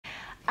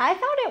I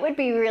thought it would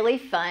be really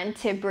fun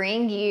to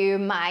bring you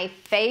my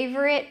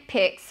favorite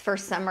picks for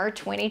summer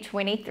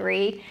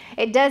 2023.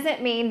 It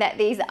doesn't mean that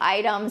these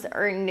items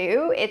are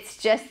new. It's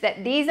just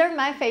that these are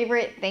my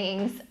favorite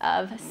things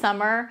of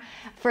summer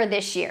for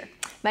this year.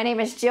 My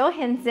name is Jill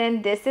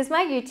Henson. This is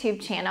my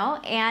YouTube channel,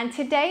 and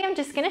today I'm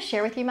just going to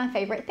share with you my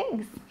favorite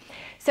things.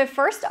 So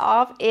first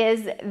off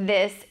is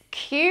this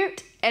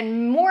cute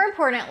and, more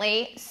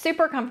importantly,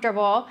 super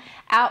comfortable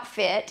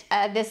outfit,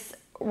 this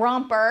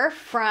romper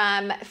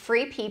from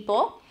Free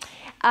People.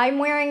 I'm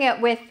wearing it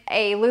with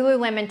a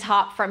Lululemon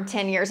top from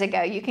 10 years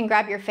ago. You can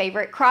grab your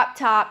favorite crop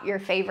top, your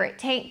favorite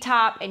tank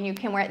top, and you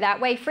can wear it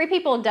that way. Free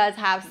People does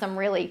have some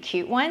really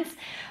cute ones,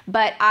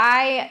 but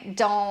I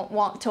don't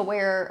want to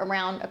wear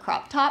around a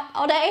crop top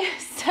all day.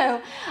 So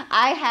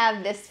I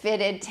have this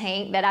fitted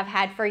tank that I've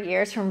had for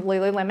years from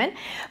Lululemon,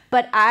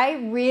 but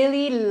I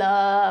really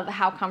love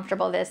how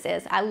comfortable this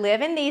is. I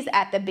live in these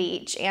at the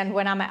beach, and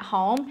when I'm at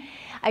home,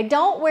 I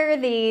don't wear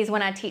these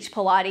when I teach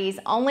Pilates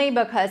only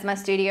because my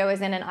studio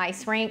is in an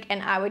ice rink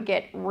and I would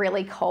get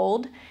really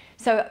cold.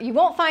 So you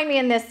won't find me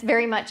in this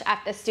very much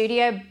at the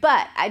studio,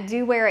 but I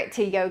do wear it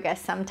to yoga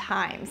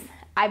sometimes.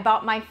 I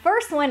bought my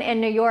first one in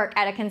New York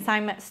at a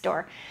consignment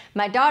store.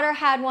 My daughter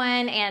had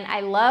one and I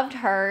loved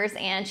hers,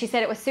 and she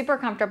said it was super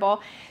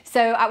comfortable.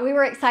 So we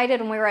were excited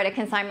when we were at a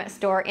consignment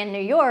store in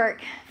New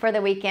York for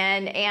the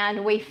weekend,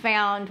 and we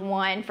found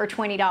one for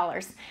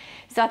 $20.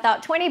 So I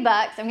thought 20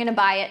 bucks, I'm gonna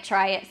buy it,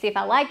 try it, see if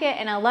I like it,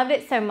 and I loved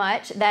it so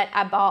much that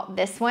I bought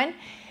this one.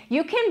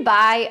 You can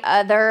buy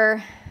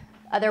other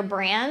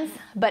brands,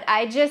 but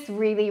I just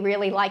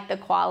really like the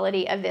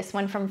quality of this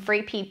one from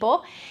Free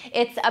People.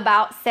 It's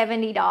about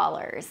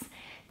 $70.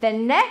 The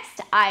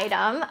next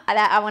item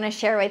that I wanna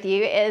share with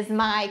you is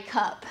my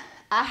cup.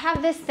 I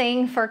have this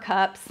thing for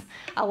cups.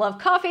 I love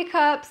coffee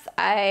cups.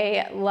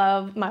 I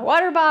love my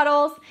water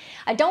bottles.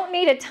 I don't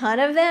need a ton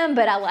of them,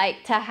 but I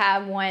like to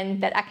have one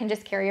that I can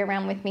just carry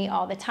around with me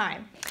all the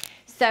time.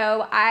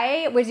 So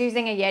I was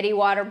using a Yeti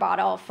water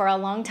bottle for a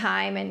long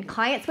time, and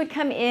clients would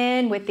come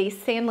in with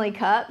these Stanley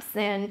Cups,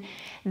 and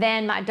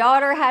then my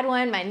daughter had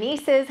one, my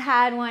nieces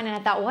had one, and I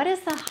thought, what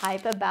is the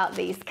hype about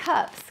these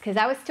cups? Because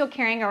I was still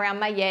carrying around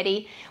my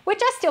Yeti, which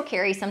I still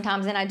carry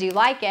sometimes, and I do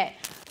like it.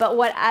 But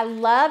what I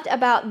loved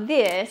about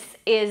this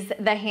is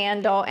the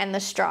handle and the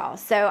straw.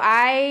 So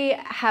I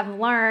have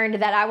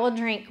learned that I will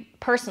drink,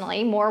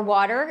 personally, more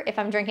water if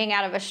I'm drinking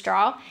out of a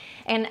straw.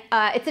 And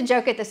it's a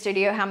joke at the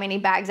studio how many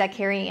bags I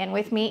carry in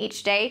with me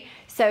each day.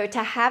 So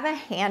to have a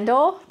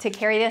handle to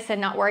carry this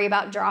and not worry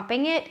about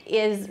dropping it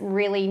is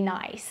really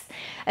nice.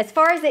 As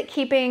far as it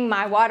keeping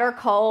my water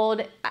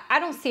cold, I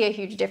don't see a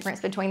huge difference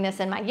between this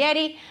and my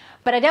Yeti,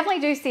 but I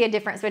definitely do see a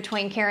difference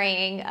between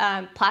carrying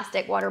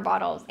plastic water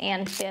bottles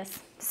and this.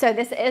 So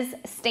this is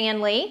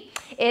Stanley.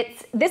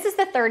 This is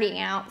the 30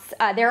 ounce.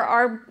 There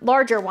are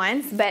larger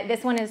ones, but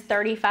this one is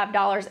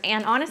 $35.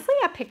 And honestly,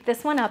 I picked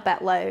this one up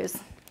at Lowe's.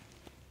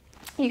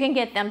 You can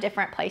get them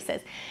different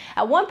places.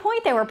 At one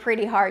point, they were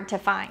pretty hard to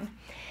find.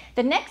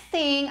 The next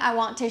thing I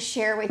want to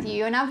share with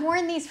you, and I've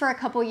worn these for a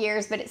couple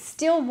years, but it's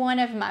still one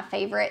of my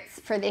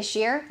favorites for this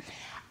year.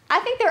 I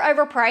think they're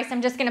overpriced.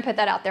 I'm just gonna put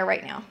that out there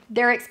right now.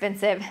 They're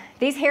expensive.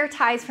 These hair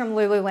ties from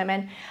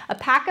Lululemon, a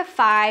pack of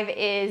 5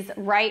 is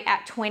right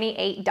at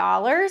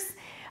 $28.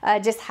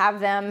 Just have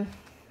them,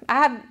 I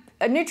have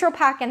a neutral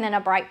pack and then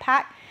a bright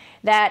pack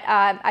that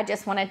I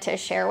just wanted to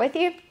share with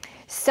you.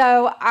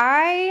 So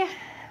I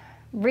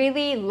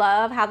really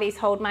love how these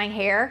hold my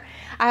hair.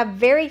 I have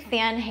very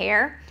thin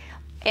hair,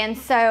 and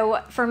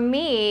so for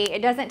me,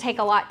 it doesn't take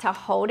a lot to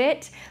hold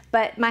it,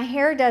 but my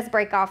hair does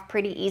break off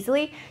pretty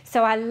easily.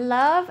 So I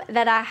love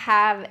that I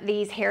have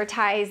these hair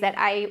ties that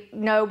I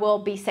know will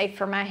be safe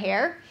for my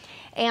hair.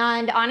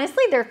 And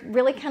honestly, they're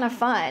really kind of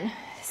fun.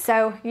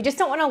 So you just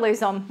don't want to lose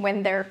them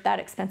when they're that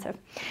expensive.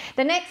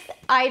 The next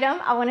item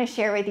I want to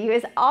share with you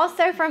is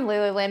also from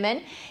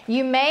Lululemon.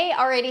 You may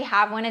already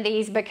have one of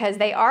these because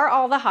they are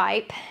all the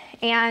hype.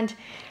 And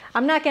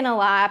I'm not gonna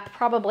lie, I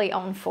probably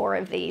own 4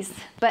 of these,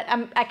 but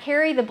I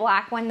carry the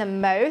black one the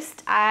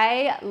most.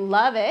 I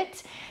love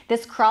it.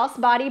 This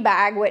crossbody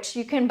bag, which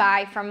you can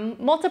buy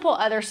from multiple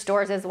other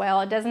stores as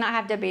well. It does not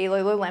have to be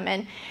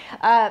Lululemon.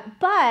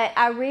 But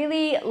I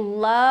really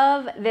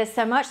love this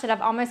so much that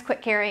I've almost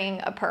quit carrying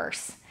a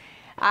purse.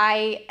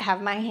 I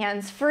have my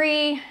hands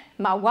free.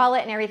 My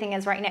wallet and everything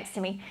is right next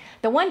to me.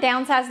 The one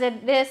downside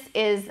to this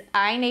is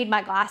I need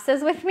my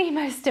glasses with me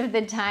most of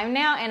the time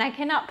now, and I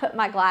cannot put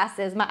my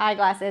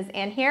eyeglasses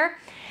in here,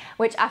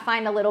 which I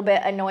find a little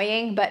bit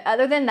annoying. But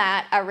other than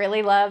that, I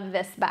really love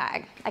this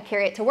bag. I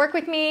carry it to work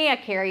with me. I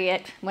carry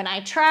it when I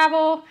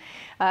travel,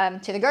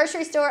 to the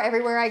grocery store,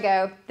 everywhere I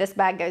go, this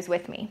bag goes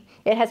with me.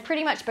 It has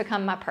pretty much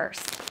become my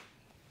purse.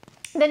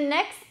 The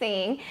next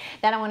thing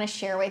that I want to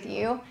share with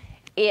you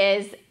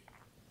is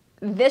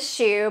this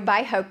shoe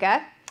by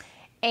Hoka.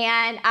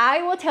 And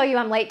I will tell you,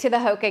 I'm late to the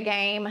Hoka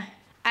game.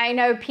 I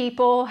know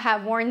people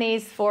have worn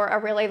these for a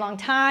really long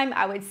time.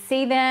 I would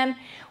see them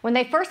when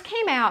they first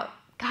came out,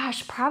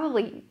 gosh,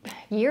 probably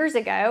years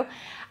ago.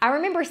 I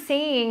remember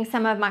seeing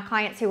some of my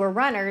clients who were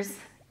runners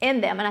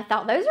in them, and I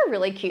thought those are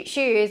really cute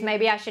shoes.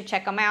 Maybe I should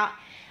check them out.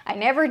 I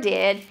never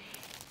did.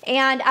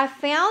 And I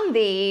found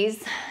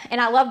these,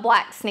 and I love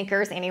black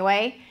sneakers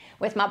anyway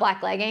with my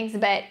black leggings,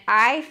 but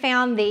I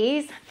found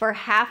these for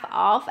half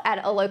off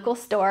at a local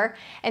store.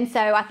 And so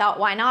I thought,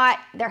 why not?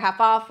 They're half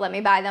off, let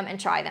me buy them and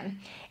try them.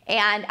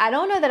 And I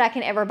don't know that I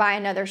can ever buy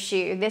another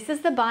shoe. This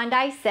is the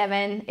Bondi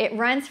 7. It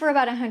runs for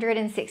about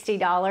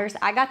 $160.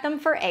 I got them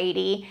for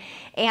 $80,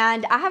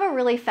 and I have a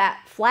really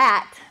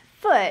flat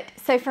foot.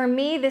 So for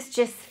me, this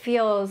just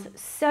feels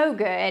so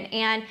good.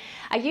 And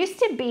I used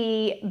to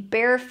be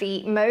bare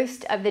feet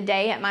most of the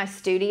day at my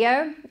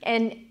studio,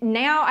 and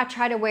now I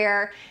try to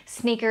wear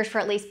sneakers for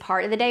at least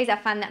part of the days. I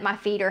find that my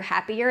feet are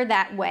happier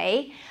that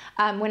way.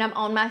 When I'm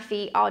on my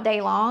feet all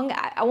day long,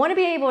 I want to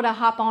be able to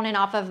hop on and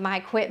off of my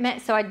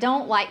equipment, so I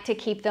don't like to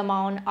keep them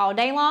on all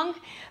day long.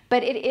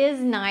 But it is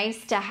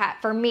nice to have,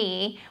 for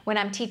me, when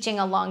I'm teaching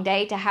a long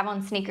day, to have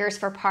on sneakers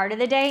for part of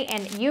the day,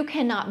 and you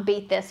cannot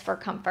beat this for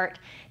comfort.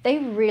 They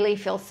really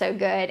feel so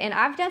good, and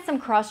I've done some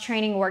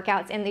cross-training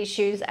workouts in these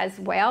shoes as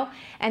well,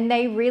 and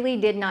they really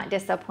did not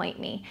disappoint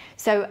me.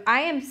 So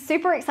I am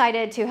super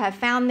excited to have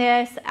found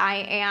this.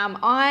 I am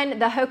on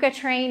the Hoka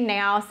train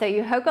now, so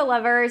you Hoka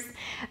lovers,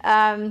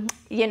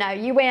 you know,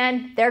 you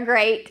win. They're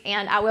great,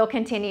 and I will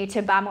continue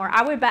to buy more.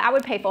 I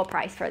would pay full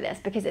price for this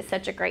because it's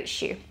such a great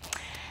shoe.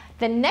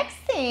 The next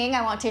thing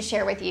I want to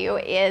share with you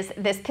is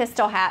this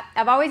Pistil hat.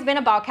 I've always been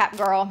a ball cap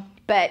girl,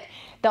 but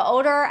the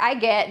older I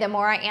get, the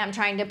more I am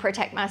trying to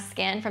protect my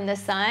skin from the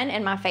sun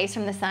and my face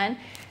from the sun.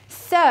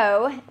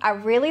 So I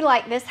really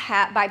like this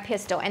hat by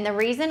Pistil, and the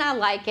reason I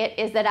like it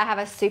is that I have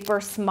a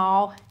super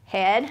small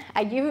head.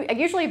 I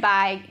usually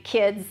buy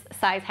kids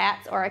size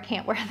hats or I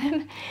can't wear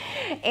them.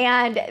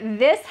 And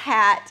this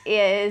hat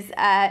is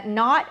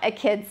not a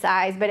kid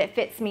size, but it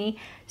fits me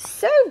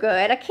so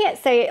good. I can't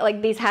say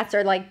like these hats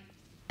are like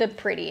the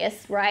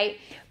prettiest, right?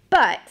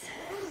 But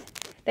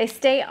they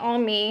stay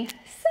on me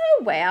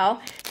so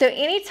well. So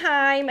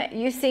anytime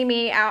you see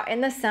me out in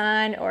the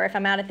sun or if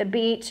I'm out at the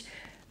beach,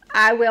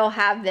 I will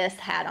have this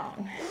hat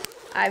on.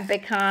 I've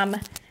become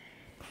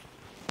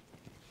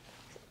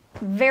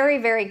very,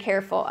 very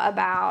careful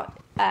about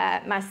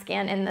my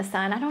skin in the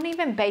sun. I don't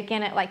even bake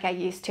in it like I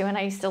used to, and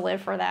I used to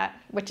live for that,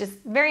 which is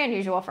very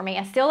unusual for me.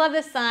 I still love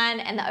the sun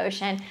and the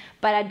ocean,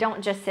 but I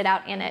don't just sit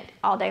out in it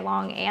all day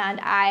long,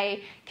 and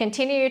I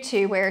continue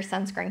to wear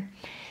sunscreen.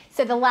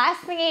 So the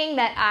last thing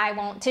that I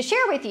want to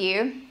share with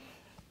you,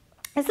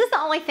 this is the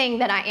only thing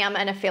that I am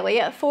an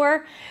affiliate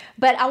for,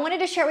 but I wanted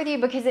to share it with you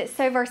because it's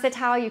so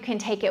versatile. You can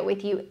take it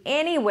with you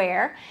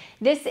anywhere.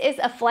 This is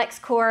a flex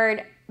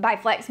cord by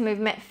Flex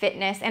Movement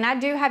Fitness, and I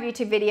do have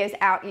YouTube videos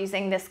out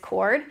using this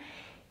cord.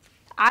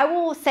 I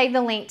will save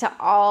the link to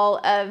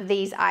all of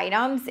these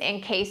items in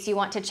case you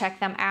want to check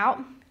them out,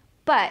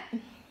 but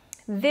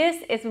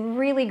this is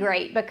really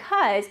great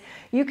because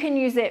you can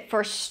use it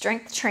for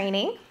strength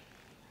training.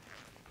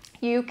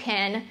 You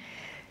can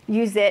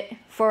use it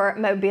for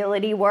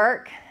mobility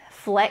work,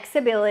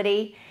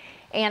 flexibility,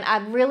 and I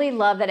really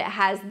love that it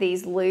has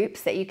these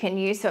loops that you can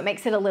use, so it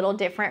makes it a little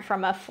different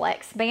from a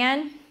flex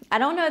band. I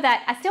don't know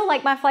that, I still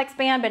like my flex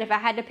band, but if I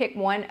had to pick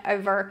one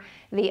over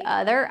the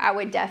other, I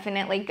would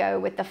definitely go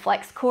with the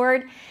flex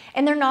cord.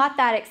 And they're not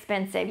that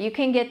expensive. You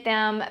can get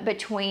them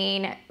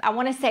between, I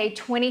want to say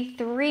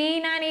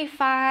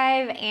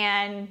 $23.95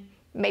 and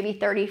maybe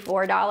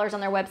 $34 on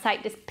their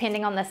website,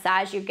 depending on the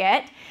size you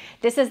get.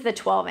 This is the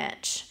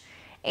 12-inch.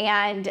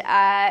 And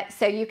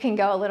so you can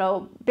go a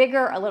little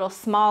bigger, a little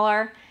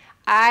smaller.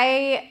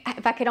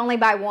 If I could only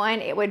buy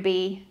one, it would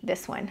be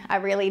this one. I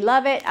really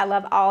love it. I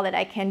love all that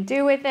I can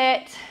do with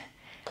it.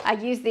 I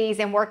use these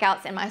in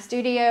workouts in my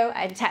studio.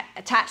 I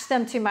attach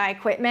them to my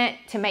equipment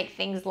to make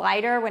things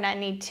lighter when I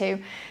need to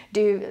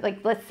do,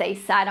 like, let's say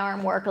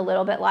sidearm work a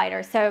little bit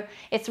lighter. So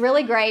it's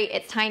really great.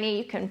 It's tiny.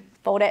 You can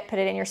fold it, put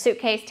it in your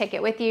suitcase, take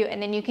it with you,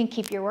 and then you can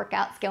keep your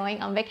workouts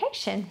going on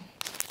vacation.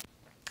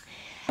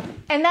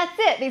 And that's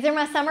it. These are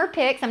my summer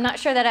picks. I'm not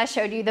sure that I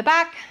showed you the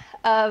back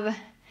of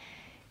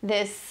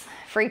this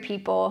Free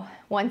People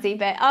onesie,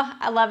 but oh,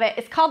 I love it.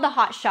 It's called the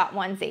Hot Shot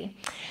onesie.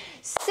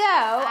 So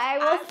I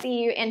will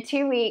see you in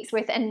 2 weeks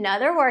with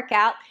another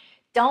workout.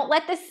 Don't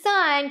let the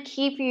sun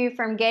keep you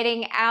from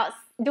getting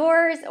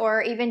outdoors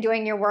or even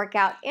doing your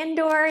workout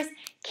indoors.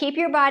 Keep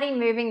your body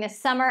moving this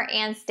summer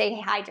and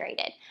stay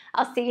hydrated.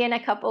 I'll see you in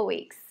a couple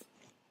weeks.